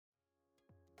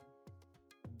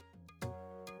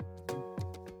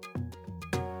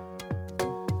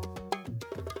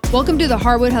Welcome to the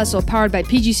Hardwood Hustle, powered by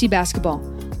PGC Basketball.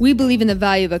 We believe in the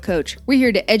value of a coach. We're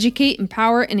here to educate,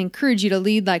 empower, and encourage you to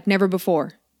lead like never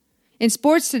before. In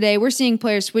sports today, we're seeing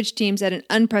players switch teams at an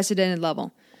unprecedented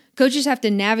level. Coaches have to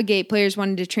navigate players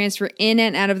wanting to transfer in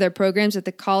and out of their programs at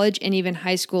the college and even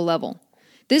high school level.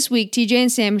 This week, TJ and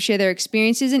Sam share their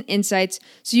experiences and insights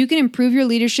so you can improve your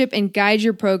leadership and guide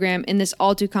your program in this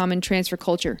all-too-common transfer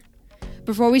culture.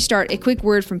 Before we start, a quick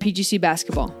word from PGC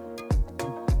Basketball.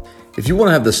 If you want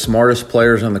to have the smartest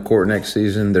players on the court next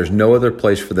season, there's no other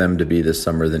place for them to be this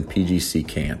summer than PGC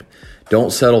Camp.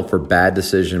 Don't settle for bad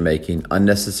decision-making,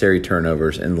 unnecessary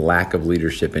turnovers, and lack of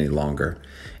leadership any longer.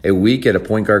 A week at a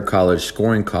point guard college,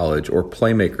 scoring college, or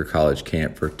playmaker college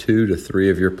camp for 2 to 3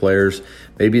 of your players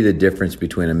may be the difference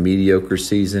between a mediocre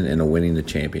season and a winning the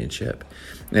championship.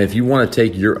 And if you want to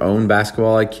take your own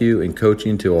basketball IQ and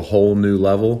coaching to a whole new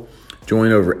level,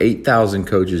 join over 8,000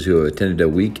 coaches who have attended a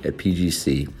week at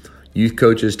PGC. Youth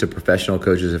coaches to professional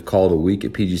coaches have called a week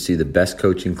at PGC the best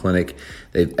coaching clinic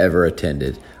they've ever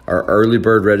attended. Our early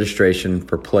bird registration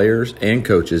for players and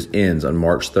coaches ends on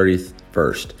March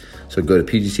 31st. So go to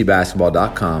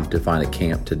pgcbasketball.com to find a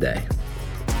camp today.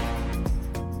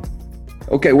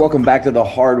 Okay, welcome back to the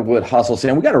Hardwood Hustle.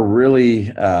 Sam, we got a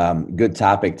really good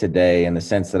topic today in the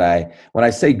sense that when I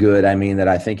say good, I mean that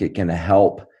I think it can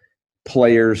help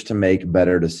players to make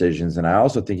better decisions. And I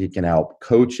also think it can help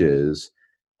coaches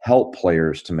help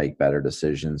players to make better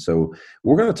decisions. So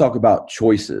we're going to talk about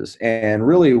choices. And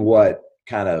really what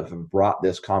kind of brought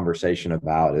this conversation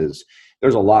about is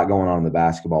there's a lot going on in the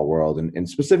basketball world and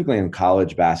specifically in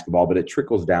college basketball, but it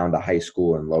trickles down to high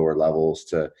school and lower levels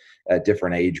to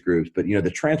different age groups. But,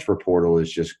 the transfer portal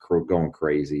is just going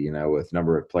crazy, with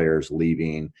number of players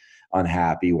leaving,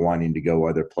 unhappy, wanting to go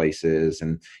other places.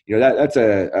 And, that's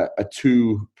a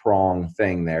two-prong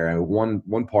thing there. And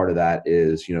one part of that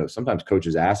is, sometimes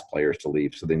coaches ask players to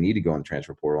leave, so they need to go in the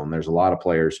transfer portal. And there's a lot of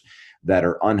players that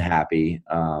are unhappy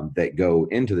that go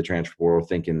into the transfer portal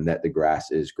thinking that the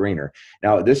grass is greener.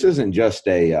 Now, this isn't just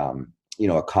a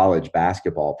college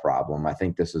basketball problem. I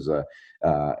think this is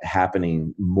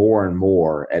happening more and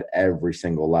more at every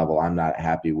single level. I'm not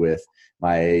happy with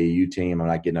my AAU team. I'm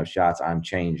not getting enough shots. I'm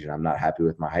changing. I'm not happy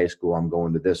with my high school. I'm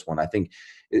going to this one. I think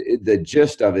the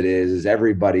gist of it is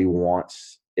everybody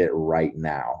wants it right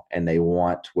now, and they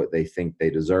want what they think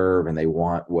they deserve, and they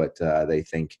want what they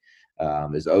think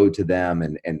is owed to them,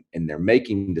 and they're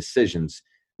making decisions.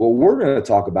 What we're going to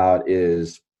talk about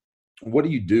is what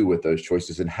do you do with those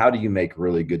choices, and how do you make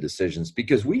really good decisions?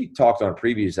 Because we talked on a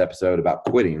previous episode about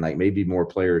quitting, like maybe more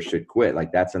players should quit,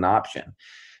 like that's an option.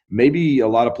 Maybe a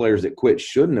lot of players that quit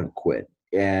shouldn't have quit.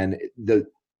 And the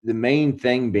main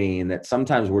thing being that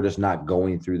sometimes we're just not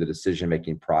going through the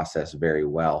decision-making process very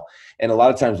well. And a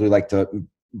lot of times we like to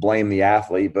blame the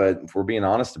athlete, but if we're being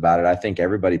honest about it, I think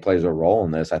everybody plays a role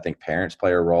in this. I think parents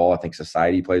play a role. I think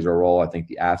society plays a role. I think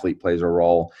the athlete plays a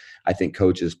role. I think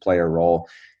coaches play a role.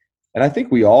 And I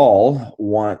think we all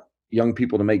want young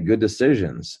people to make good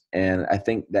decisions. And I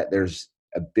think that there's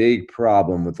a big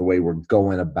problem with the way we're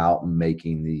going about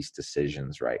making these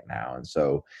decisions right now. And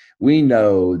so we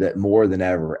know that more than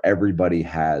ever, everybody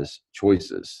has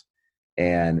choices.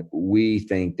 And we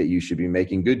think that you should be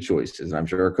making good choices. And I'm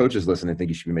sure our coaches listening think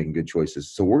you should be making good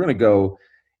choices. So we're going to go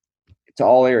to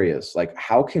all areas. Like,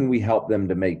 how can we help them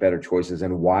to make better choices,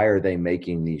 and why are they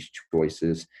making these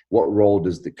choices? What role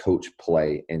does the coach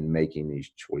play in making these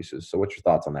choices? So what's your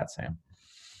thoughts on that, Sam?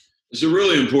 It's a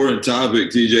really important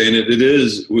topic, TJ, and it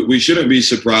is. We shouldn't be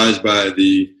surprised by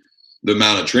the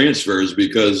amount of transfers,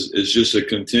 because it's just a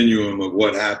continuum of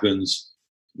what happens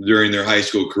during their high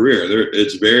school career.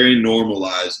 It's very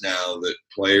normalized now that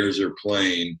players are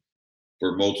playing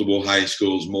for multiple high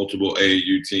schools, multiple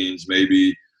AAU teams,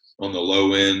 maybe on the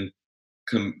low end,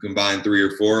 combine 3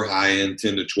 or 4, high end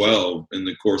 10 to 12 in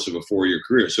the course of a 4-year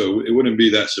career. So it wouldn't be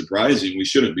that surprising. We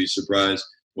shouldn't be surprised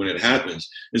when it happens.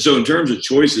 And so in terms of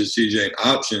choices, TJ, and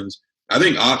options, I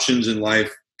think options in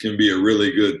life can be a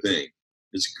really good thing.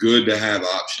 It's good to have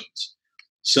options.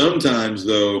 Sometimes,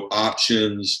 though,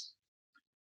 options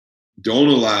don't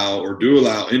allow or do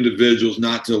allow individuals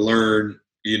not to learn,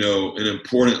 an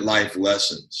important life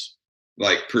lessons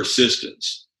like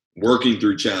persistence, working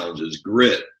through challenges,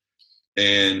 grit.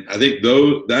 And I think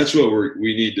that's what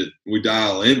we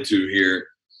dial into here.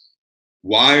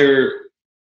 Why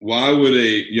would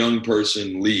a young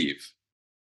person leave?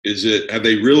 Have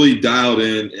they really dialed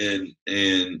in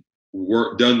and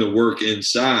done the work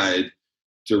inside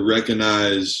to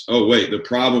recognize, oh wait, the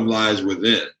problem lies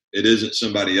within. It isn't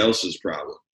somebody else's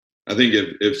problem. I think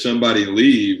if somebody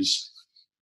leaves,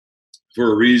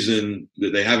 for a reason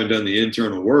that they haven't done the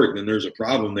internal work, then there's a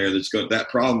problem there that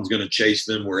problem's going to chase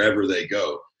them wherever they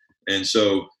go. And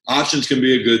so options can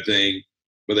be a good thing,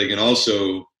 but they can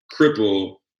also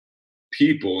cripple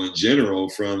people in general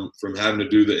from having to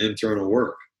do the internal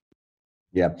work.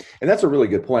 Yeah. And that's a really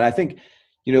good point. I think,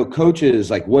 coaches,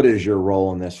 like, what is your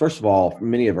role in this? First of all,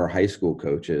 many of our high school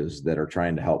coaches that are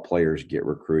trying to help players get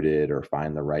recruited or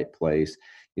find the right place,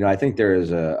 I think there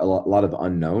is a lot of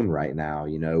unknown right now,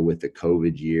 with the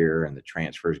COVID year and the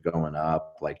transfers going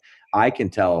up. Like, I can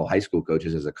tell high school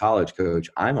coaches as a college coach,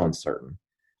 I'm uncertain.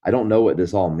 I don't know what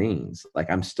this all means. Like,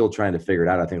 I'm still trying to figure it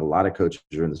out. I think a lot of coaches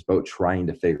are in this boat trying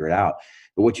to figure it out.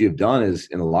 But what you've done is,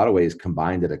 in a lot of ways,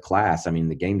 combined at a class. I mean,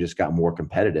 the game just got more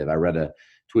competitive. I read a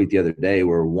tweet the other day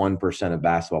where 1% of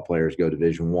basketball players go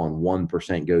Division I,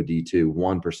 1% go D2,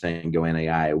 1% go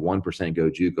NAI, 1% go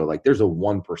JUCO. Like, there's a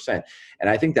 1%. And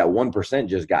I think that 1%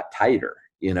 just got tighter,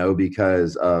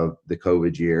 because of the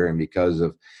COVID year and because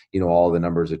of, all the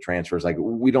numbers of transfers. Like,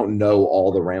 we don't know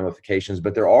all the ramifications,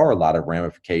 but there are a lot of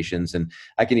ramifications. And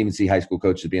I can even see high school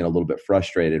coaches being a little bit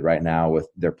frustrated right now with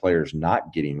their players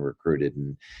not getting recruited.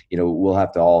 And, we'll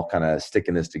have to all kind of stick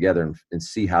in this together and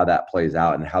see how that plays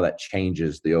out and how that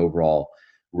changes the overall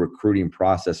recruiting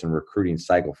process and recruiting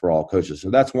cycle for all coaches. So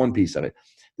that's one piece of it.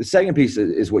 The second piece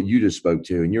is what you just spoke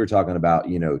to, and you were talking about,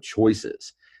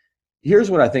 choices.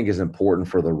 Here's what I think is important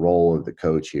for the role of the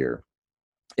coach here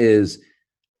is,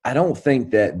 I don't think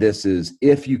that this is,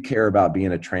 if you care about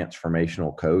being a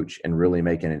transformational coach and really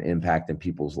making an impact in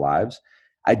people's lives,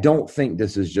 I don't think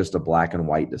this is just a black and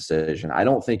white decision. I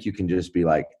don't think you can just be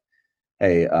like,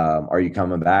 hey, are you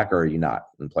coming back or are you not?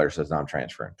 And the player says, no, I'm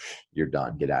transferring. You're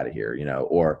done. Get out of here,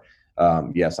 or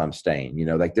yes, I'm staying.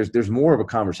 Like, there's more of a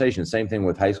conversation. Same thing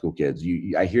with high school kids.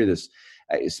 I hear this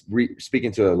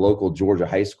speaking to a local Georgia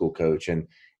high school coach, and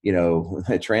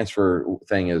the transfer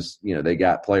thing is, they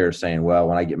got players saying, well,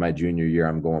 when I get my junior year,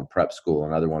 I'm going prep school.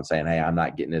 Another one saying, hey, I'm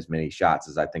not getting as many shots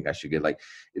as I think I should get. Like,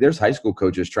 there's high school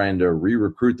coaches trying to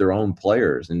re-recruit their own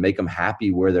players and make them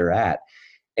happy where they're at.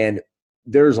 And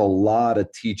there's a lot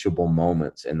of teachable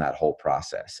moments in that whole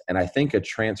process. And I think a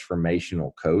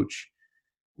transformational coach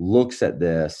looks at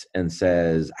this and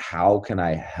says, how can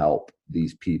I help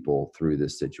these people through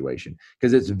this situation?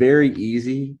 Because it's very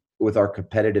easy with our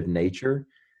competitive nature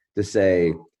to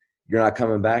say, you're not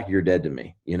coming back, you're dead to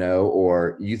me,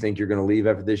 or you think you're going to leave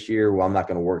after this year. Well, I'm not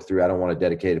going to work through. I don't want a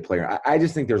dedicated player. I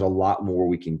just think there's a lot more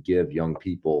we can give young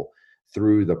people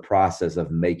through the process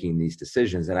of making these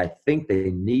decisions. And I think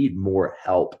they need more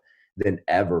help than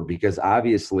ever, because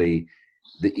obviously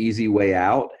the easy way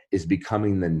out is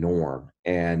becoming the norm.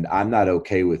 And I'm not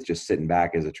okay with just sitting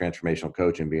back as a transformational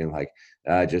coach and being like,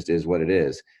 it just is what it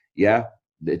is. Yeah,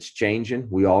 it's changing.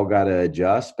 We all got to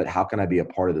adjust, but how can I be a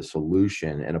part of the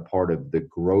solution and a part of the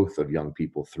growth of young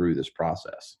people through this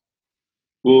process?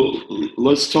 Well,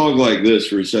 let's talk like this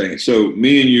for a second. So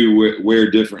me and you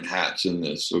wear different hats in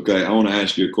this. Okay. I want to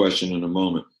ask you a question in a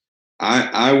moment.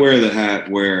 I wear the hat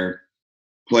where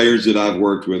players that I've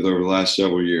worked with over the last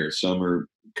several years, some are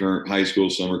current high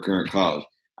school, some are current college.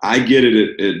 I get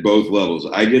it at both levels.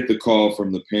 I get the call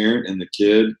from the parent and the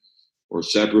kid, or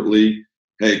separately,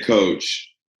 hey, coach,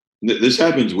 this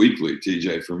happens weekly,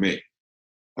 TJ, for me.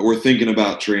 We're thinking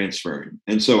about transferring.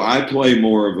 And so I play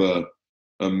more of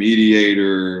a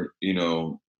mediator,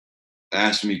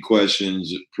 ask me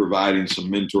questions, providing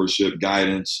some mentorship,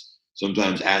 guidance,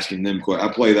 sometimes asking them questions.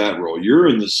 I play that role. You're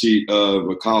in the seat of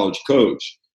a college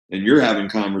coach, and you're having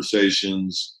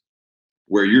conversations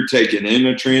where you're taking in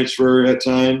a transfer at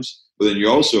times, but then you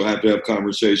also have to have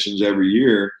conversations every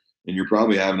year, and you're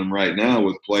probably having them right now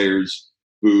with players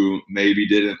who maybe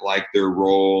didn't like their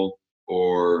role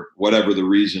or whatever the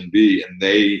reason be, and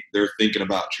they're thinking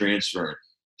about transferring.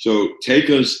 So take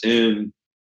us in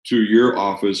to your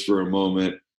office for a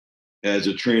moment as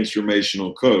a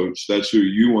transformational coach. That's who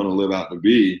you want to live out to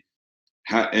be.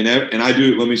 And I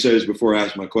do, let me say this before I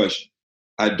ask my question.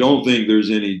 I don't think there's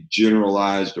any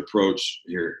generalized approach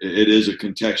here. It is a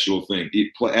contextual thing.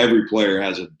 Every player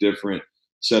has a different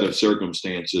set of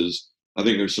circumstances. I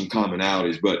think there's some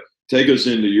commonalities, but take us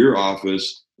into your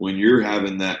office when you're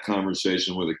having that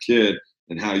conversation with a kid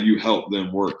and how you help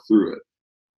them work through it.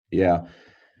 Yeah.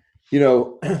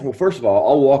 Well, first of all,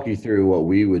 I'll walk you through what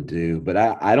we would do, but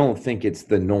I don't think it's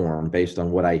the norm based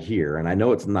on what I hear. And I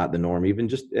know it's not the norm, even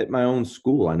just at my own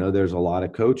school. I know there's a lot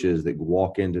of coaches that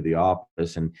walk into the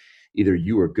office and either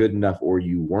you were good enough or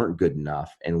you weren't good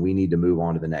enough, and we need to move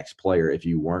on to the next player if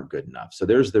you weren't good enough. So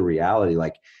there's the reality,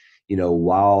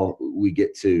 while we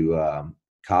get to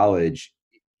college,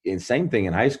 and same thing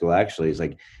in high school, actually, is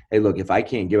like, hey, look, if I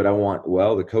can't get what I want,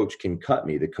 well, the coach can cut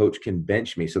me. The coach can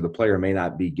bench me. So the player may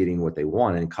not be getting what they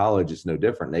want. In college, it's no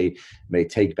different. They may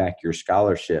take back your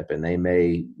scholarship, and they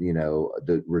may,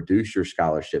 reduce your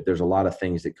scholarship. There's a lot of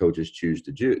things that coaches choose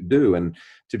to do. And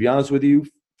to be honest with you,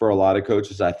 for a lot of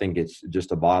coaches, I think it's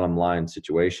just a bottom line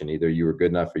situation. Either you were good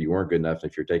enough or you weren't good enough.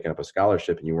 If you're taking up a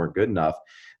scholarship and you weren't good enough,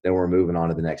 then we're moving on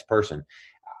to the next person.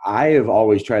 I have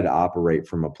always tried to operate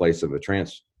from a place of a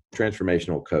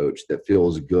transformational coach that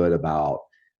feels good about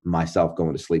myself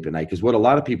going to sleep at night. Because what a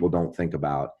lot of people don't think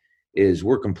about is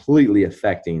we're completely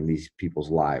affecting these people's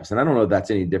lives. And I don't know if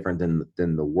that's any different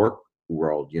than the work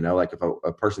world. Like if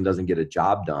a person doesn't get a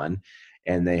job done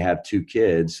and they have 2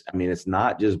 kids, I mean, it's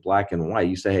not just black and white.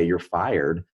 You say, hey, you're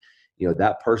fired.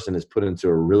 That person is put into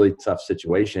a really tough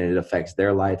situation. It affects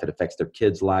their life. It affects their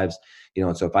kids' lives.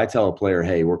 And so if I tell a player,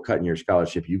 hey, we're cutting your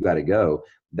scholarship, you got to go,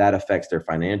 that affects their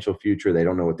financial future. They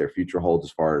don't know what their future holds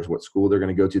as far as what school they're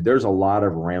going to go to. There's a lot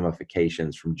of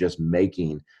ramifications from just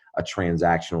making a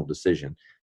transactional decision.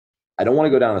 I don't want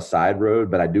to go down a side road,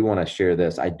 but I do want to share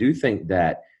this. I do think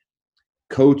that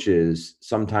coaches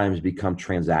sometimes become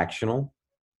transactional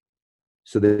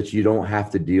so that you don't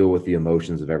have to deal with the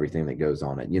emotions of everything that goes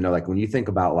on it. Like when you think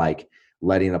about like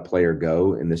letting a player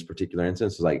go in this particular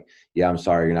instance, it's like, yeah, I'm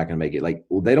sorry, you're not going to make it. Like,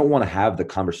 well, they don't want to have the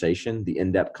conversation, the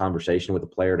in-depth conversation with the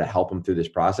player to help them through this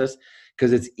process,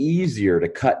 because it's easier to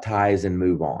cut ties and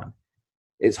move on.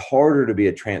 It's harder to be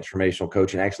a transformational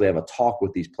coach and actually have a talk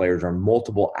with these players, or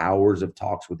multiple hours of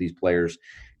talks with these players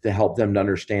to help them to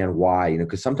understand why,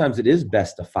 because sometimes it is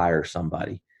best to fire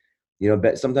somebody.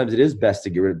 But sometimes it is best to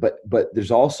get rid of, but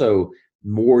there's also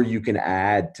more you can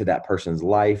add to that person's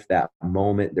life, that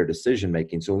moment, their decision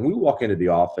making. So when we walk into the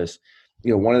office,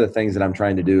 one of the things that I'm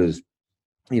trying to do is,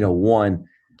 one,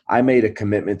 I made a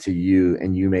commitment to you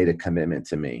and you made a commitment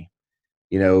to me.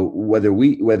 Whether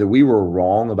we were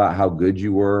wrong about how good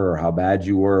you were or how bad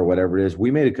you were or whatever it is, we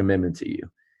made a commitment to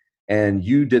you. And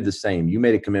you did the same. You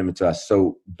made a commitment to us.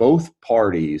 So both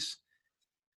parties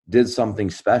did something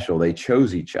special. They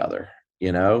chose each other,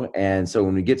 and so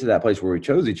when we get to that place where we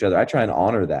chose each other, I try and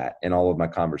honor that in all of my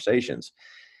conversations.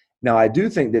 Now, I do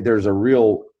think that there's a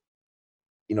real,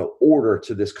 order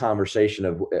to this conversation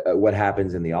of what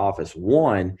happens in the office.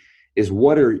 One is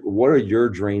what are your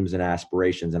dreams and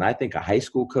aspirations? And I think a high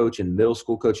school coach and middle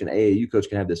school coach and AAU coach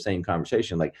can have the same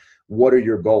conversation. Like, what are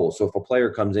your goals? So if a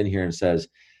player comes in here and says,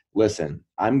 listen,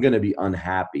 I'm going to be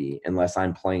unhappy unless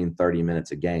I'm playing 30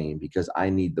 minutes a game because I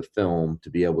need the film to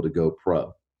be able to go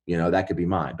pro. That could be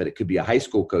mine, but it could be a high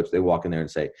school coach. They walk in there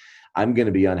and say, I'm going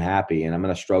to be unhappy and I'm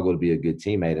going to struggle to be a good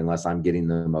teammate unless I'm getting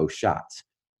the most shots.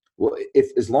 Well,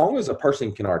 as long as a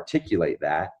person can articulate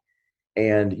that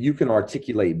and you can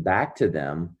articulate back to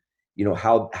them,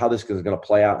 how this is going to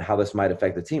play out and how this might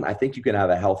affect the team, I think you can have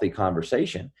a healthy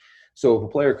conversation. So if a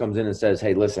player comes in and says,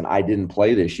 hey, listen, I didn't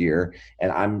play this year and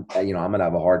I'm going to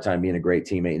have a hard time being a great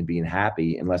teammate and being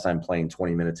happy unless I'm playing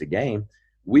 20 minutes a game,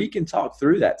 we can talk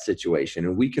through that situation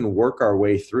and we can work our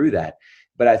way through that.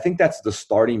 But I think that's the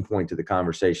starting point to the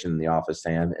conversation in the office,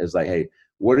 Sam, is like, hey,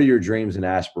 what are your dreams and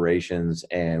aspirations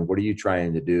and what are you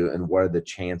trying to do? And what are the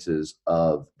chances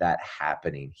of that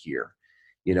happening here?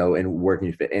 And where can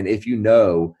you fit? And if you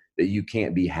know that you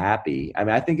can't be happy,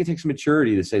 I think it takes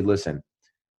maturity to say, listen,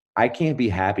 I can't be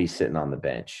happy sitting on the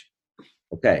bench.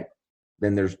 Okay,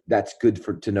 then that's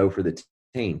good to know for the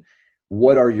team.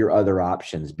 What are your other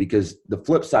options? Because the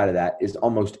flip side of that is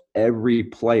almost every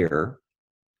player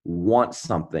wants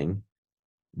something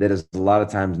that is a lot of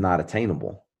times not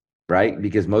attainable, right?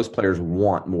 Because most players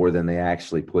want more than they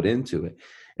actually put into it.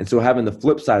 And so having the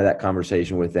flip side of that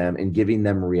conversation with them and giving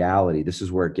them reality, this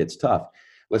is where it gets tough.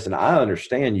 Listen, I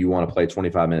understand you want to play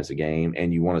 25 minutes a game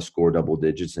and you want to score double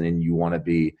digits and then you want to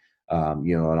be,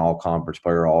 an all-conference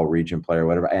player, all-region player,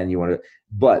 whatever, and you want to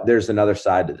 – but there's another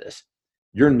side to this.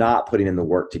 You're not putting in the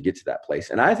work to get to that place.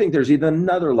 And I think there's even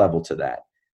another level to that.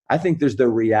 I think there's the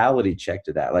reality check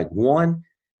to that. Like, one,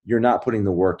 you're not putting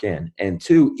the work in. And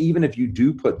two, even if you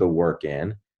do put the work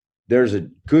in, there's a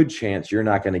good chance you're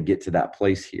not going to get to that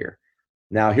place here.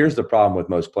 Now, here's the problem with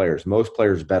most players. Most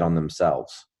players bet on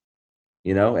themselves.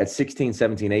 At 16,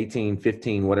 17, 18,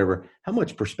 15, whatever, how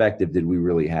much perspective did we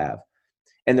really have?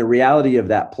 And the reality of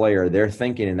that player, they're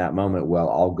thinking in that moment, well,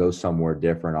 I'll go somewhere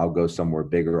different. I'll go somewhere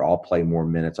bigger. I'll play more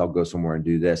minutes. I'll go somewhere and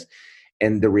do this.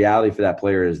 And the reality for that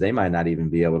player is they might not even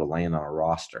be able to land on a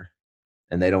roster,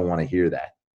 and they don't want to hear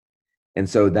that. And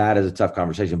so that is a tough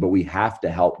conversation, but we have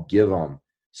to help give them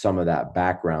some of that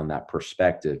background, that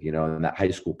perspective, and that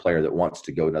high school player that wants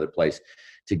to go another place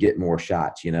to get more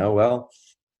shots, well,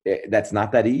 That's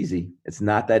not that easy. It's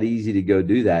not that easy to go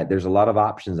do that. There's a lot of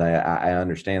options. I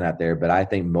understand that there, but I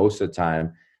think most of the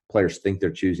time players think they're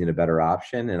choosing a better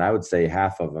option. And I would say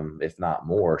half of them, if not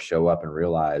more, show up and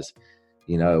realize,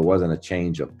 it wasn't a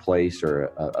change of place or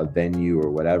a venue or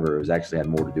whatever. It was actually had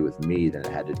more to do with me than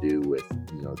it had to do with,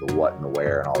 the what and the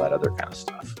where and all that other kind of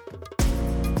stuff.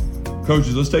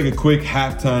 Coaches, let's take a quick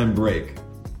halftime break.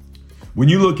 When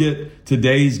you look at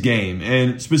today's game,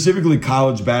 and specifically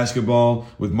college basketball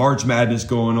with March Madness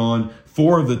going on,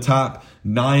 4 of the top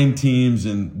 9 teams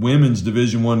in women's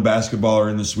Division I basketball are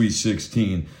in the Sweet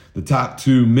 16. The top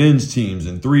 2 men's teams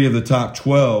and 3 of the top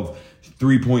 12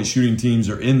 three-point shooting teams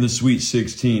are in the Sweet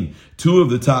 16. 2 of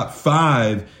the top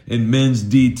 5 in men's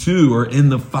D2 are in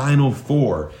the Final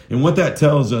Four. And what that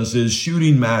tells us is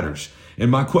shooting matters. And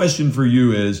my question for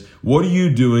you is, what are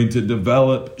you doing to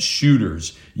develop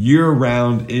shooters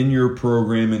year-round in your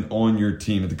program and on your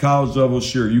team? At the college level,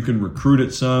 sure, you can recruit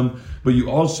it some, but you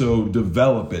also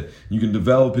develop it. You can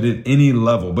develop it at any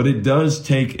level, but it does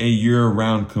take a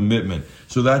year-round commitment.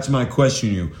 So that's my question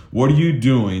to you. What are you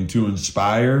doing to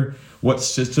inspire? What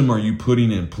system are you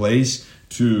putting in place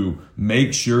to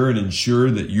make sure and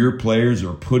ensure that your players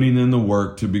are putting in the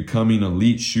work to becoming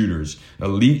elite shooters?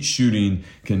 Elite shooting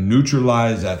can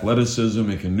neutralize athleticism.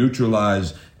 It can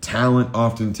neutralize talent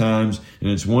oftentimes.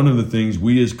 And it's one of the things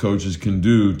we as coaches can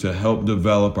do to help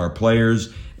develop our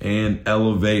players and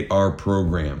elevate our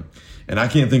program. And I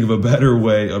can't think of a better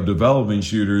way of developing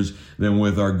shooters than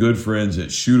with our good friends at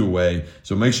Shootaway.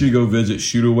 So make sure you go visit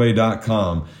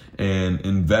shootaway.com and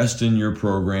invest in your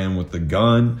program with the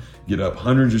gun. Get up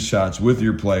hundreds of shots with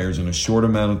your players in a short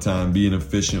amount of time, being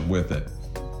efficient with it.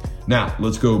 Now,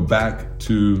 let's go back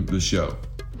to the show.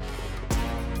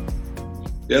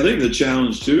 Yeah, I think the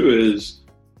challenge too is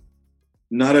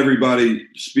not everybody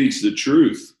speaks the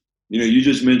truth. You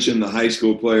just mentioned the high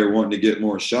school player wanting to get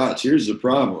more shots. Here's the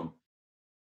problem.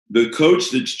 The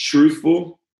coach that's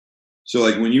truthful, so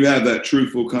like when you have that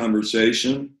truthful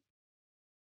conversation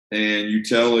and you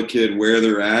tell a kid where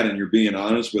they're at and you're being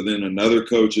honest, but then another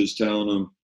coach is telling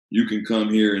them, you can come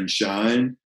here and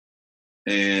shine,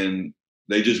 and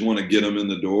they just want to get them in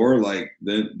the door, like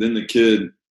then the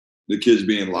kid's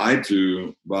being lied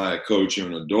to by a coach or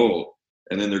an adult,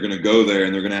 and then they're going to go there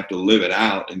and they're going to have to live it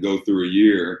out and go through a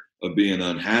year of being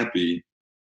unhappy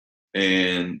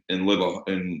and live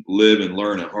and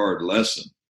learn a hard lesson,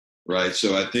 right?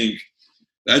 So I think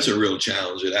that's a real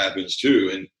challenge that happens too,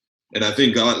 and I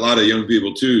think a lot of young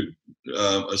people too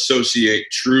associate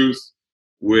truth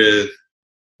with,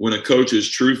 when a coach is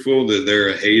truthful, that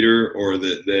they're a hater or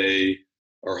that they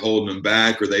are holding them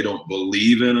back or they don't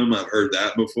believe in them. I've heard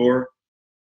that before.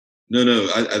 No,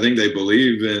 I think they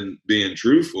believe in being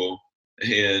truthful,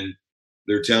 and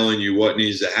they're telling you what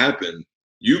needs to happen.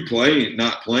 You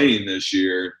not playing this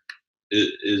year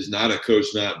is not a coach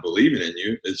not believing in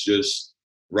you. It's just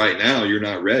right now you're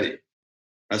not ready.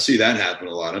 I see that happen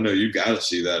a lot. I know you got to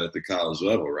see that at the college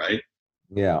level, right?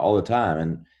 Yeah, all the time.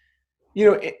 And,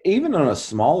 even on a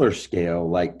smaller scale,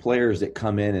 like players that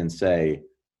come in and say,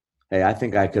 hey, I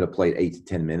think I could have played 8 to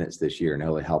 10 minutes this year and it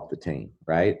would help the team,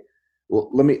 right? Well,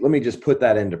 let me just put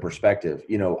that into perspective.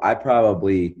 I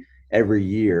probably every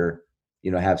year,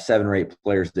 have 7 or 8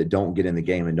 players that don't get in the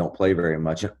game and don't play very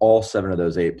much. And all 7 of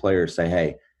those 8 players say,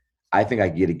 hey, I think I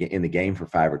can get in the game for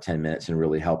 5 or 10 minutes and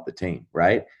really help the team,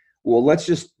 right? Well, let's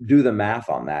just do the math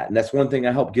on that. And that's one thing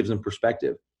I hope gives them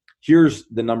perspective. Here's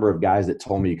the number of guys that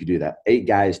told me you could do that. 8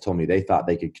 guys told me they thought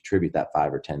they could contribute that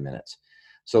 5 or 10 minutes.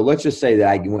 So let's just say that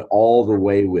I went all the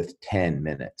way with 10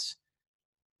 minutes.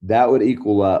 That would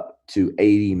equal up to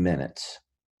 80 minutes.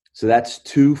 So that's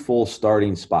 2 full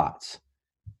starting spots.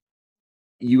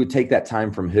 You would take that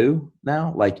time from who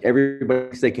now? Like everybody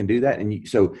thinks they can do that. And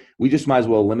so we just might as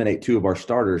well eliminate 2 of our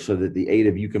starters so that the 8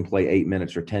 of you can play 8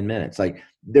 minutes or 10 minutes. Like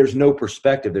there's no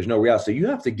perspective. There's no reality. So you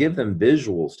have to give them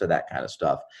visuals to that kind of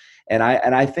stuff. And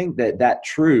I think that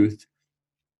truth,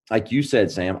 like you said,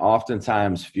 Sam,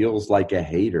 oftentimes feels like a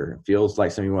hater. It feels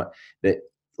like something you want. That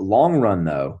long run,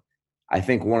 though, I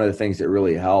think one of the things that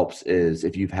really helps is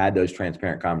if you've had those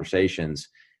transparent conversations,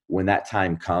 when that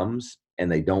time comes and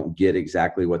they don't get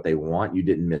exactly what they want, you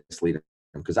didn't mislead them.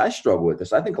 Because I struggle with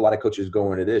this. I think a lot of coaches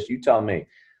go into this. You tell me,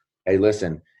 hey,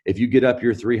 listen, if you get up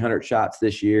your 300 shots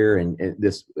this year and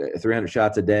this 300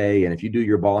 shots a day, and if you do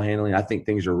your ball handling, I think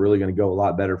things are really going to go a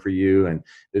lot better for you, and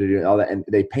all that. And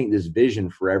they paint this vision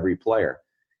for every player.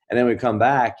 And then we come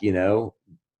back,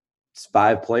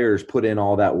 5 players put in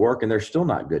all that work and they're still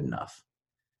not good enough.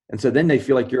 And so then they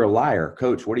feel like you're a liar.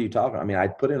 Coach, what are you talking about? I mean, I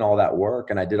put in all that work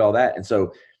and I did all that. And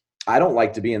so I don't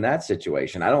like to be in that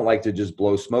situation. I don't like to just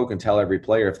blow smoke and tell every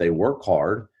player if they work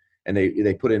hard and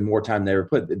they put in more time than they ever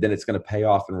put, then it's going to pay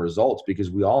off in results,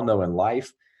 because we all know in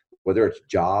life, whether it's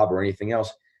job or anything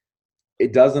else,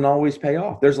 it doesn't always pay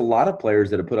off. There's a lot of players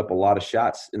that have put up a lot of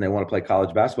shots and they want to play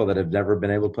college basketball that have never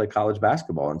been able to play college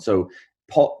basketball. And so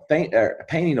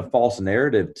painting a false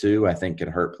narrative too, I think, can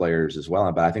hurt players as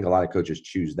well. But I think a lot of coaches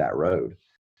choose that road.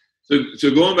 So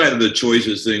going back to the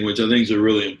choices thing, which I think is a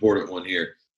really important one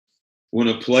here. When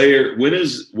a player,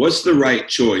 what's the right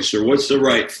choice, or what's the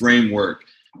right framework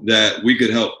that we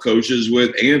could help coaches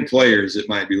with and players that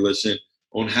might be listening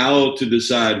on how to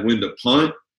decide when to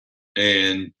punt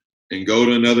and go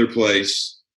to another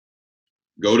place,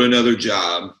 go to another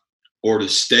job, or to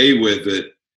stay with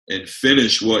it and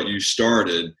finish what you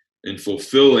started and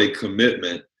fulfill a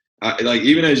commitment. Like,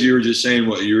 even as you were just saying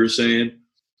what you were saying,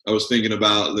 I was thinking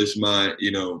about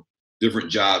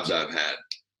different jobs I've had.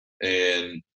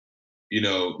 And,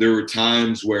 there were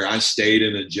times where I stayed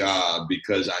in a job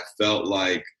because I felt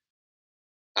like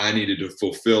I needed to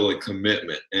fulfill a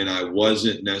commitment, and I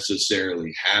wasn't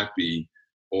necessarily happy,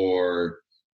 or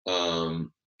I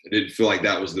didn't feel like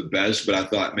that was the best, but I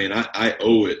thought, man, I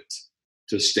owe it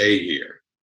to stay here.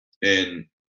 And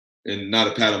not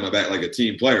a pat on my back like a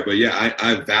team player, but yeah,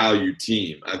 I value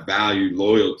team. I value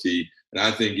loyalty. And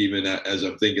I think even as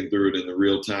I'm thinking through it in the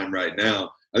real time right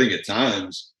now, I think at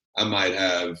times I might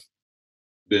have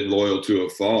been loyal to a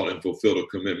fault and fulfilled a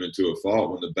commitment to a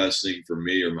fault when the best thing for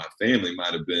me or my family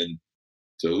might have been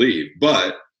to leave.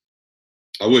 But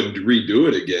I wouldn't redo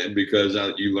it again, because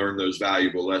you learn those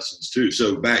valuable lessons too.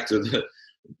 So back to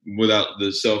without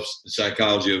the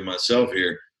self-psychology of myself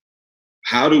here,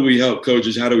 how do we help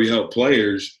coaches? How do we help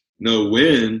players know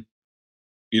when,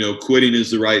 quitting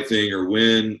is the right thing, or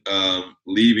when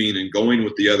leaving and going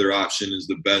with the other option is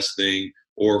the best thing,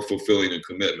 or fulfilling a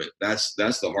commitment? That's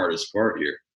the hardest part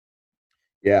here.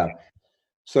 Yeah.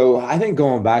 So I think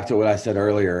going back to what I said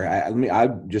earlier, I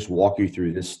just walk you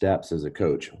through the steps as a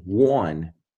coach.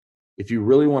 One, if you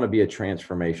really want to be a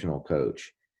transformational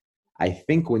coach, I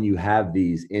think when you have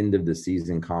these end of the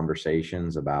season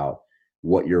conversations about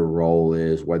what your role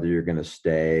is, whether you're going to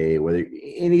stay, whether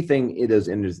anything, it is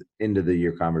end of the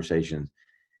year conversations,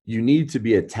 you need to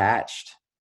be attached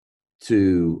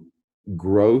to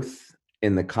growth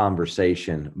in the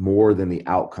conversation more than the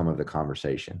outcome of the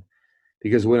conversation.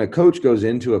 Because when a coach goes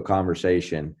into a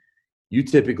conversation, you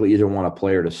typically either want a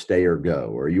player to stay or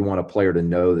go, or you want a player to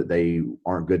know that they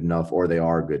aren't good enough or they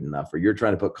are good enough, or you're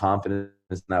trying to put confidence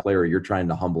in that player, or you're trying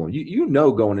to humble them.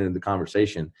 Going into the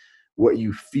conversation what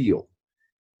you feel.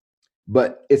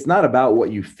 But it's not about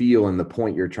what you feel and the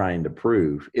point you're trying to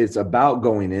prove. It's about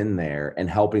going in there and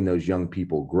helping those young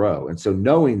people grow. And so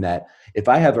knowing that if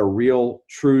I have a real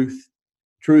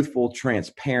truthful,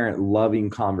 transparent, loving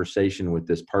conversation with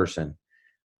this person,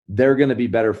 they're going to be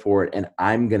better for it, and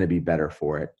I'm going to be better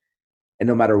for it. And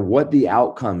no matter what the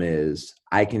outcome is,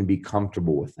 I can be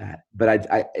comfortable with that. But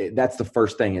that's the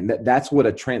first thing. And that's what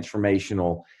a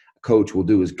transformational coach will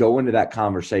do, is go into that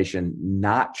conversation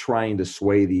not trying to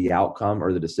sway the outcome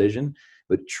or the decision,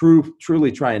 but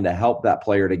truly trying to help that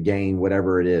player to gain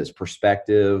whatever it is,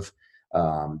 perspective,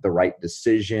 the right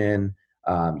decision.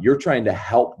 You're trying to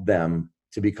help them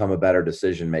to become a better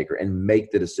decision maker and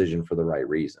make the decision for the right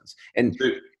reasons. And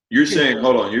you're saying,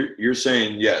 hold on, you're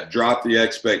saying, yeah, drop the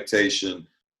expectation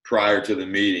prior to the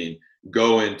meeting,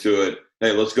 go into it.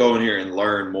 Hey, let's go in here and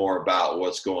learn more about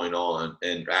what's going on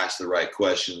and ask the right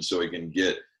questions so we can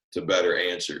get to better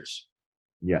answers.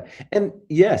 Yeah. And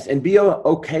yes, and be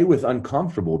okay with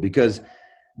uncomfortable, because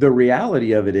the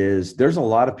reality of it is there's a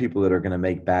lot of people that are going to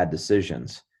make bad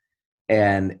decisions.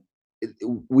 And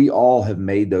we all have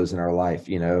made those in our life.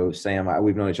 Sam,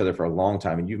 we've known each other for a long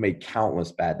time, and you've made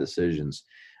countless bad decisions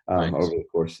over the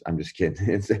course. I'm just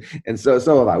kidding. And so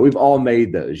have I. We've all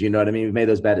made those. You know what I mean? We've made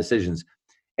those bad decisions.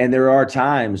 And there are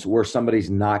times where somebody's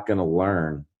not going to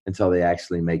learn until they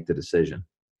actually make the decision.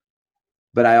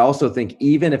 But I also think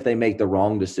even if they make the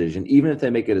wrong decision, even if they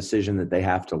make a decision that they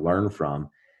have to learn from,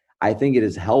 I think it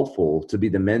is helpful to be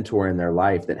the mentor in their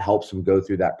life that helps them go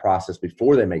through that process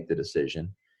before they make the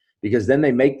decision. Because then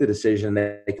they make the decision,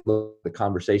 they can look at the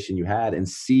conversation you had and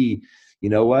see, you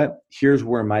know what, here's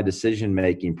where my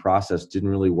decision-making process didn't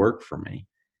really work for me.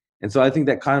 And so I think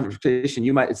that conversation,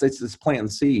 it's planting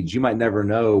seeds. You might never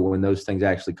know when those things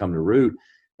actually come to root,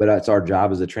 but it's our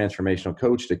job as a transformational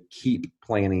coach to keep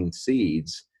planting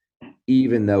seeds,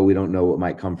 even though we don't know what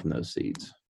might come from those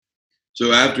seeds.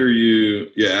 So after you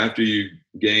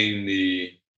gain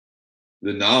the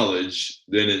knowledge,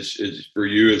 then it's for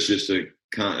you, it's just a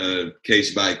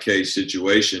case by case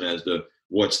situation as to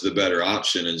what's the better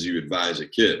option as you advise a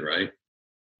kid, right?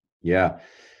 Yeah.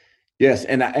 Yes,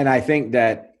 and I think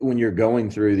that when you're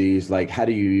going through these, like, how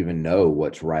do you even know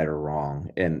what's right or wrong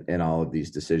in all of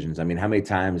these decisions? I mean, how many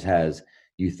times has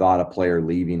you thought a player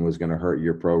leaving was going to hurt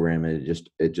your program, and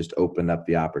it just opened up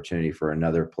the opportunity for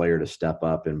another player to step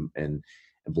up and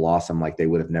blossom like they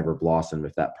would have never blossomed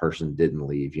if that person didn't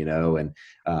leave, you know? And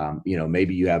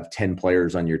maybe you have 10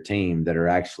 players on your team that are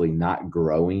actually not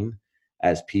growing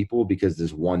as people because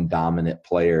this one dominant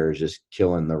player is just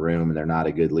killing the room and they're not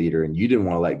a good leader, and you didn't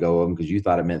want to let go of them because you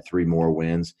thought it meant 3 more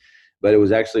wins, but it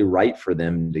was actually right for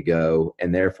them to go,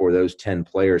 and therefore those 10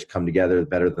 players come together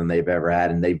better than they've ever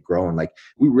had, and they've grown. Like,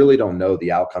 we really don't know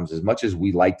the outcomes as much as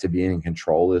we like to be in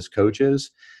control as coaches.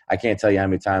 I can't tell you how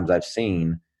many times I've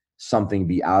seen something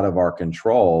be out of our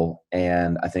control,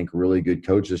 and I think really good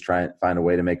coaches try and find a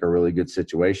way to make a really good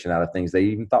situation out of things they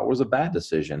even thought was a bad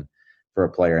decision for a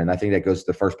player. And I think that goes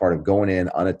to the first part of going in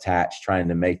unattached, trying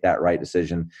to make that right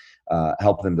decision,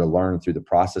 help them to learn through the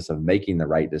process of making the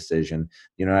right decision.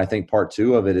 And I think part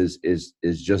 2 of it is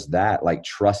just that, like,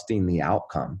 trusting the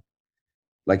outcome.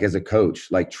 Like, as a coach,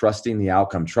 like, trusting the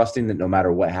outcome, trusting that no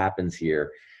matter what happens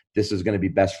here, this is going to be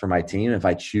best for my team. If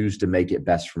I choose to make it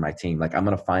best for my team, like, I'm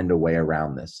going to find a way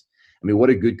around this. I mean, what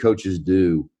do good coaches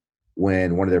do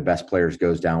when one of their best players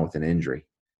goes down with an injury?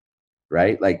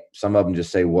 Right? Like, some of them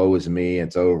just say, woe is me,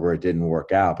 it's over, it didn't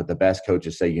work out. But the best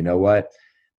coaches say, you know what?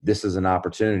 This is an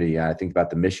opportunity. I think about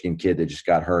the Michigan kid that just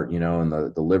got hurt, and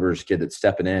the Livers kid that's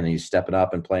stepping in and he's stepping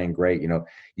up and playing great.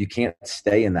 You can't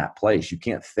stay in that place. You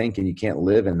can't think and you can't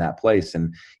live in that place.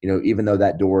 And, even though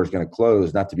that door is going to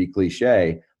close, not to be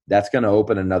cliche, that's going to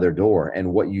open another door.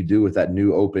 And what you do with that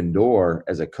new open door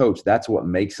as a coach, that's what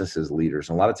makes us as leaders.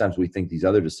 And a lot of times we think these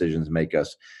other decisions make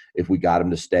us, if we got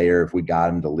them to stay or if we got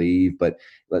them to leave, but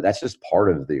that's just part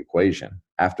of the equation.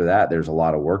 After that, there's a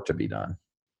lot of work to be done.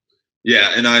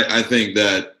 Yeah, and I think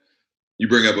that you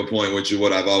bring up a point, which is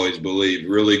what I've always believed.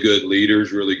 Really good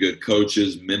leaders, really good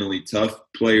coaches, mentally tough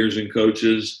players and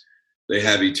coaches, they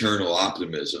have eternal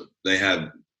optimism. They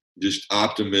have just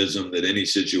optimism that any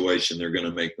situation they're going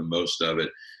to make the most of it.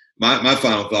 My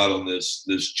final thought on this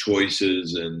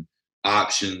choices and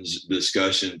options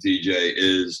discussion, TJ,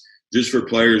 is just for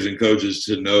players and coaches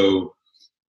to know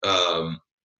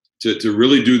to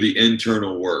really do the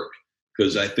internal work.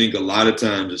 Because I think a lot of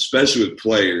times, especially with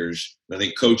players, I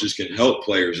think coaches can help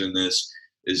players in this,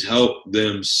 is help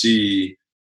them see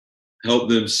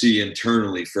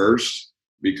internally first.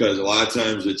 Because a lot of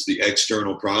times it's the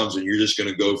external problems, and you're just going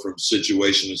to go from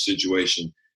situation to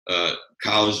situation,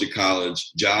 college to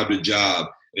college, job to job,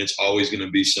 and it's always going to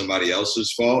be somebody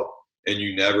else's fault. And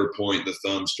you never point the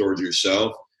thumbs towards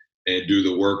yourself and do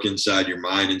the work inside your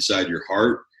mind, inside your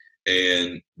heart.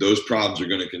 And those problems are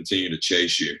going to continue to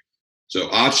chase you. So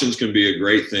options can be a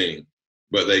great thing,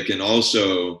 but they can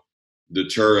also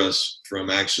deter us from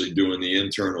actually doing the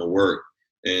internal work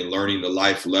and learning the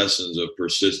life lessons of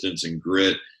persistence and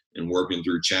grit and working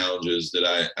through challenges that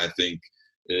I think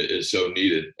is so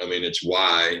needed. I mean, it's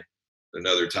why,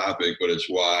 another topic, but it's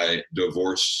why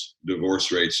divorce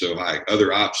rate's so high.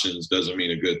 Other options doesn't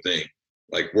mean a good thing.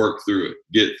 Like, work through it,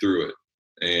 get through it.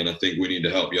 And I think we need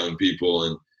to help young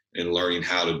people in learning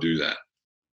how to do that.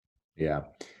 Yeah.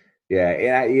 Yeah.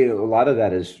 And a lot of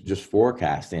that is just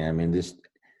forecasting. I mean,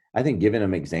 I think giving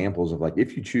them examples of, like,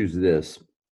 if you choose this,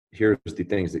 here's the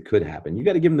things that could happen. You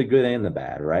got to give them the good and the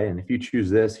bad, right? And if you choose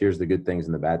this, here's the good things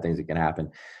and the bad things that can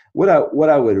happen. What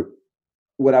I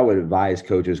would advise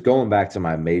coaches, going back to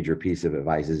my major piece of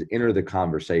advice, is enter the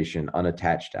conversation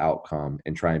unattached to outcome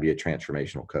and try and be a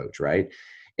transformational coach, right?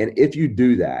 And if you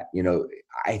do that,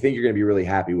 I think you're going to be really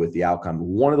happy with the outcome.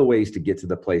 One of the ways to get to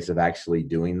the place of actually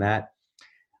doing that,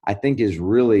 I think, is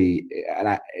really, and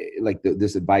I like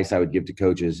this advice I would give to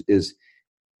coaches is,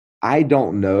 I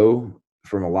don't know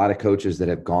from a lot of coaches that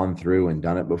have gone through and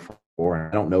done it before, and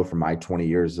I don't know from my 20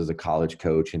 years as a college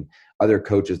coach and other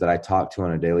coaches that I talk to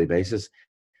on a daily basis,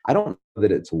 I don't know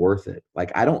that it's worth it.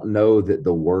 Like, I don't know that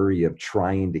the worry of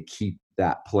trying to keep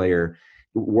that player,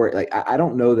 I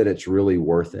don't know that it's really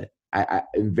worth it. I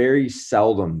very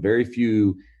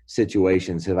few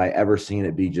situations have I ever seen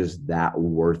it be just that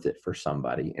worth it for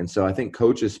somebody. And so I think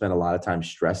coaches spend a lot of time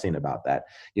stressing about that.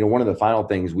 One of the final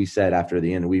things we said after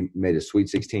the end, we made a Sweet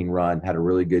 16 run, had a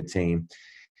really good team.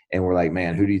 And we're like,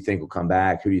 man, who do you think will come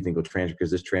back? Who do you think will transfer?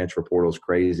 Because this transfer portal is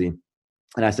crazy.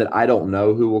 And I said, I don't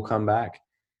know who will come back.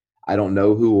 I don't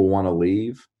know who will want to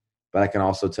leave. But I can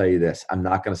also tell you this, I'm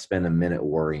not going to spend a minute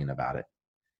worrying about it.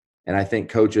 And I think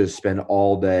coaches spend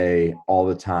all day, all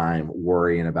the time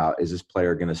worrying about, is this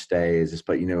player going to stay? Is this,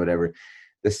 whatever.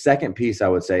 The second piece I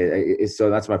would say is,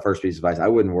 so that's my first piece of advice. I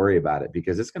wouldn't worry about it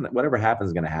because whatever happens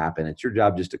is going to happen. It's your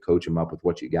job just to coach them up with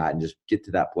what you got and just get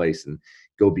to that place and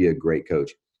go be a great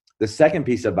coach. The second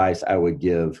piece of advice I would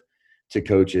give to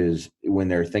coaches when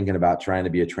they're thinking about trying to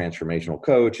be a transformational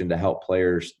coach and to help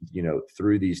players,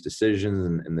 through these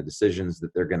decisions and the decisions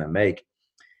that they're going to make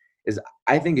is,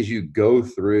 I think as you go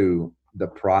through the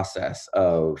process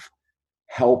of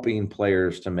helping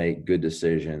players to make good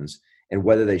decisions and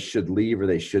whether they should leave or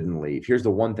they shouldn't leave, here's the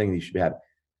one thing you should have.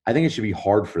 I think it should be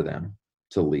hard for them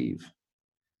to leave.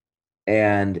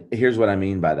 And here's what I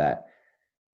mean by that.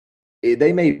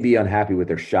 They may be unhappy with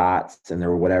their shots and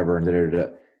their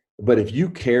whatever, but if you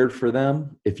cared for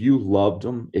them, if you loved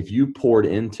them, if you poured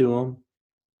into them,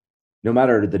 no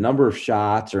matter the number of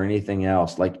shots or anything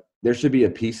else, like there should be a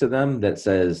piece of them that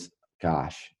says,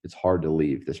 gosh, it's hard to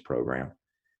leave this program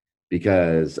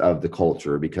because of the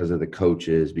culture, because of the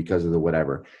coaches, because of the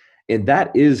whatever. And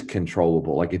that is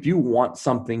controllable. Like if you want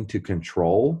something to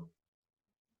control,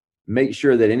 make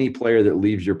sure that any player that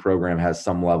leaves your program has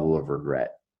some level of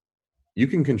regret. You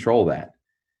can control that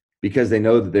because they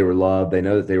know that they were loved. They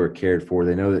know that they were cared for.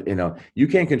 They know that, you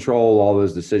can't control all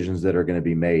those decisions that are going to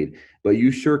be made, but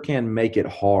you sure can make it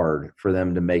hard for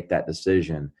them to make that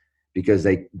decision because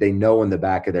they know in the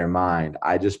back of their mind,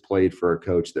 I just played for a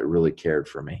coach that really cared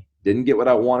for me. Didn't get what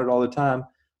I wanted all the time,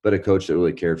 but a coach that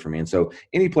really cared for me. And so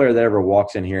any player that ever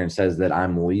walks in here and says that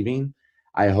I'm leaving,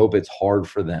 I hope it's hard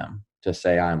for them to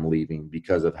say I'm leaving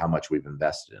because of how much we've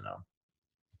invested in them.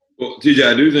 Well,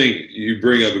 TJ, I do think you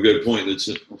bring up a good point. That's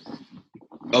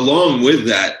along with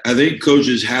that, I think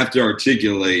coaches have to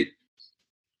articulate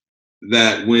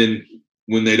that when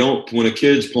a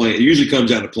kid's playing, it usually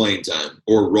comes down to playing time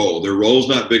or role. Their role's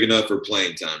not big enough for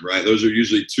playing time, right? Those are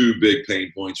usually two big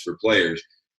pain points for players.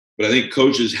 But I think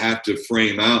coaches have to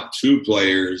frame out to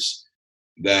players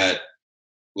that,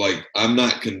 like, I'm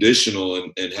not conditional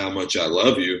in how much I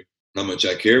love you, how much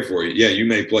I care for you. Yeah, you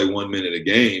may play 1 minute a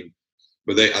game,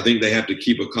 but I think they have to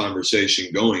keep a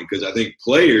conversation going because I think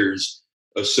players,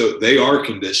 they are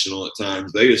conditional at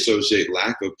times. They associate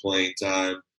lack of playing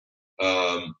time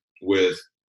with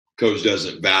coach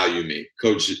doesn't value me,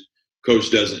 coach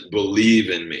doesn't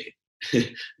believe in me.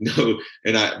 No,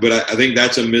 but I think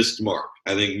that's a missed mark.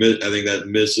 I think that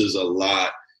misses a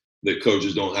lot that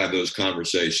coaches don't have those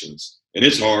conversations, and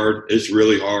it's hard. It's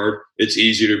really hard. It's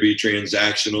easy to be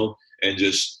transactional and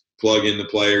just plug in the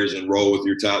players and roll with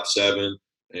your top 7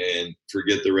 and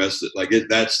forget the rest of it.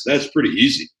 That's pretty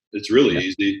easy. It's really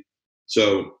easy.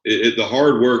 So the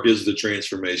hard work is the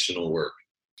transformational work.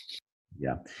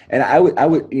 Yeah. And I would,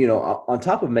 on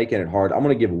top of making it hard, I'm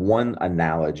going to give one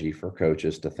analogy for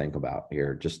coaches to think about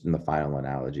here, just in the final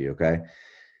analogy. Okay.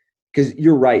 Because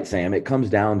you're right, Sam, it comes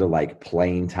down to like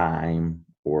playing time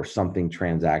or something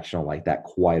transactional like that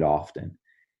quite often.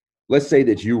 Let's say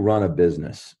that you run a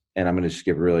business, and I'm going to just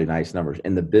give really nice numbers,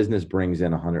 and the business brings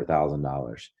in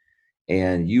 $100,000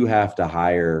 and you have to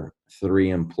hire 3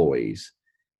 employees.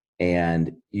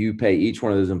 And you pay each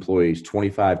one of those employees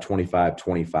 25, 25,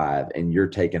 25, and you're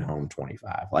taking home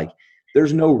 25. Like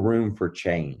there's no room for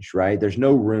change, right? There's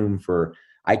no room for,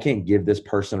 I can't give this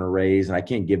person a raise and I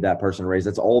can't give that person a raise.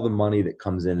 That's all the money that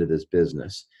comes into this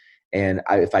business. And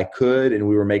if I could, and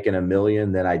we were making $1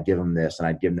 million, then I'd give them this and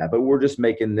I'd give them that, but we're just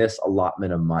making this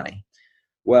allotment of money.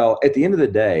 Well, at the end of the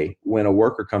day, when a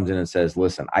worker comes in and says,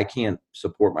 listen, I can't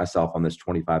support myself on this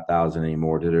 25,000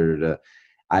 anymore,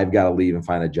 I've got to leave and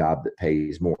find a job that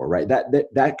pays more, right?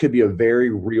 That could be a very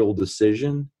real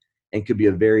decision and could be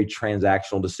a very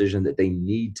transactional decision that they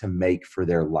need to make for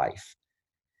their life.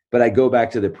 But I go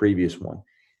back to the previous one.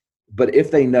 But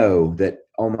if they know that,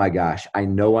 oh my gosh, I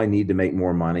know I need to make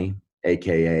more money,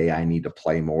 AKA I need to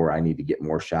play more, I need to get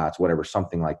more shots, whatever,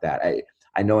 something like that.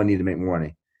 I know I need to make more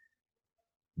money.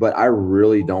 But I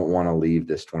really don't want to leave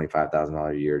this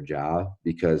 $25,000 a year job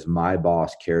because my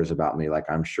boss cares about me like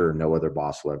I'm sure no other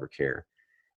boss will ever care.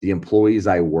 The employees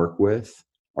I work with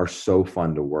are so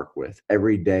fun to work with.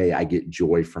 Every day I get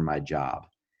joy from my job.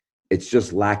 It's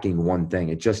just lacking one thing.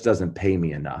 It just doesn't pay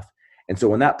me enough. And so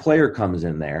when that player comes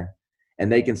in there and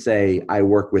they can say, I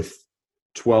work with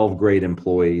 12 great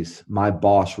employees, my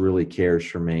boss really cares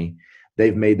for me,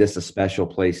 they've made this a special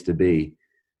place to be.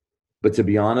 But to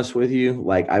be honest with you,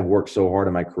 like I've worked so hard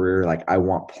in my career, like I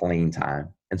want playing time.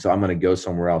 And so I'm going to go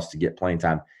somewhere else to get playing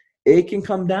time. It can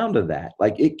come down to that.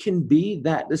 Like it can be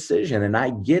that decision. And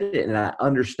I get it and I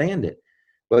understand it.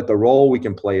 But the role we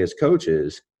can play as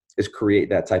coaches is create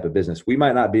that type of business. We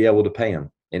might not be able to pay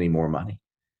them any more money,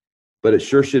 but it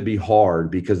sure should be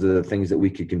hard because of the things that we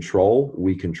could control,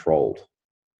 we controlled.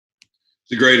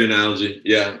 It's a great analogy.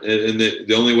 Yeah. And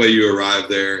the only way you arrive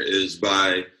there is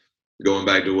by going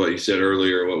back to what you said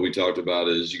earlier, what we talked about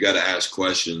is you got to ask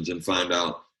questions and find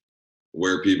out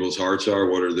where people's hearts are,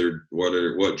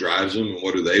 what drives them, and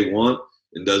what do they want,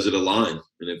 and does it align?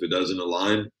 And if it doesn't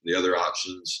align, the other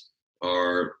options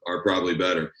are probably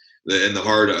better.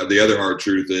 The other hard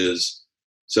truth is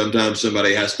sometimes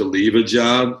somebody has to leave a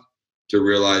job to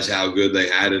realize how good they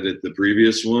had it at the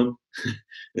previous one.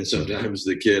 And sometimes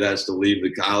the kid has to leave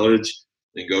the college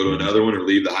and go to another one, or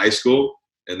leave the high school,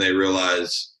 and they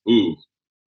realize, ooh,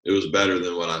 it was better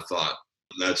than what I thought.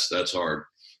 And that's hard.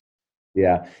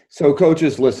 Yeah. So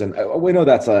coaches, listen, we know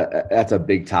that's a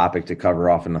big topic to cover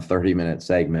off in a 30-minute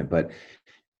segment, but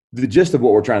the gist of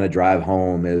what we're trying to drive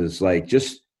home is like,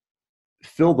 just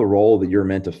fill the role that you're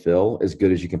meant to fill as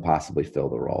good as you can possibly fill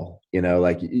the role. You know,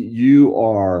 like you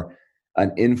are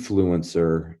an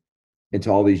influencer into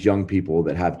all these young people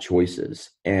that have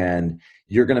choices, and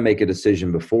you're going to make a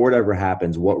decision before it ever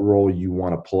happens, what role you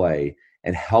want to play,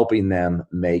 and helping them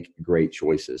make great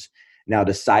choices. Now,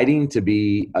 deciding to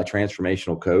be a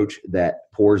transformational coach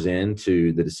that pours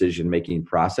into the decision-making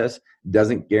process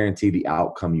doesn't guarantee the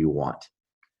outcome you want.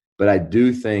 But I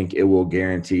do think it will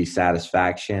guarantee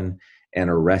satisfaction and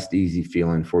a rest easy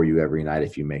feeling for you every night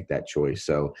if you make that choice.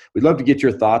 So we'd love to get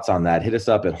your thoughts on that. Hit us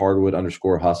up at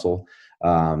Hardwood_hustle.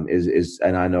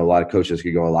 And I know a lot of coaches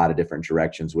could go a lot of different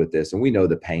directions with this, and we know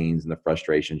the pains and the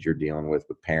frustrations you're dealing with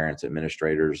parents,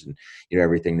 administrators, and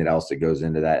everything that else that goes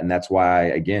into that. And that's why,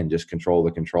 again, just control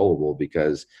the controllable,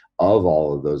 because of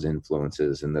all of those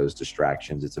influences and those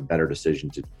distractions, it's a better decision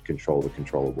to control the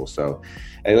controllable. So,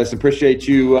 hey, listen, appreciate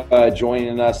you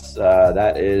joining us.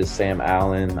 That is Sam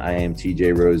Allen. I am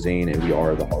TJ Rosine, and we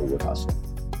are the Hardwood Hustle.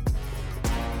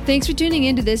 Thanks for tuning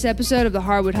in to this episode of the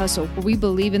Hardwood Hustle, where we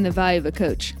believe in the value of a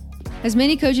coach. As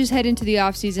many coaches head into the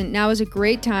offseason, now is a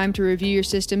great time to review your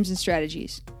systems and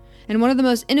strategies. And one of the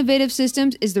most innovative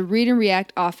systems is the Read and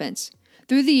React offense.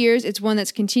 Through the years, it's one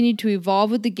that's continued to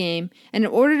evolve with the game, and in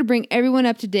order to bring everyone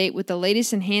up to date with the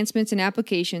latest enhancements and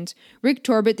applications, Rick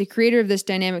Torbett, the creator of this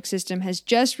dynamic system, has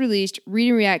just released Read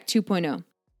and React 2.0.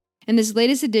 In this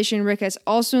latest edition, Rick has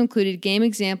also included game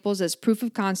examples as proof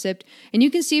of concept, and you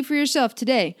can see for yourself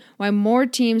today why more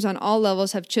teams on all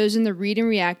levels have chosen the Read and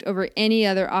React over any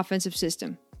other offensive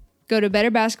system. Go to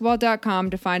betterbasketball.com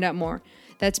to find out more.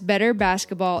 That's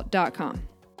betterbasketball.com.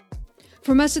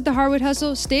 From us at the Hardwood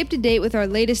Hustle, stay up to date with our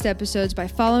latest episodes by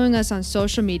following us on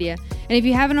social media, and if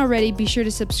you haven't already, be sure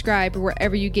to subscribe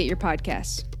wherever you get your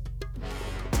podcasts.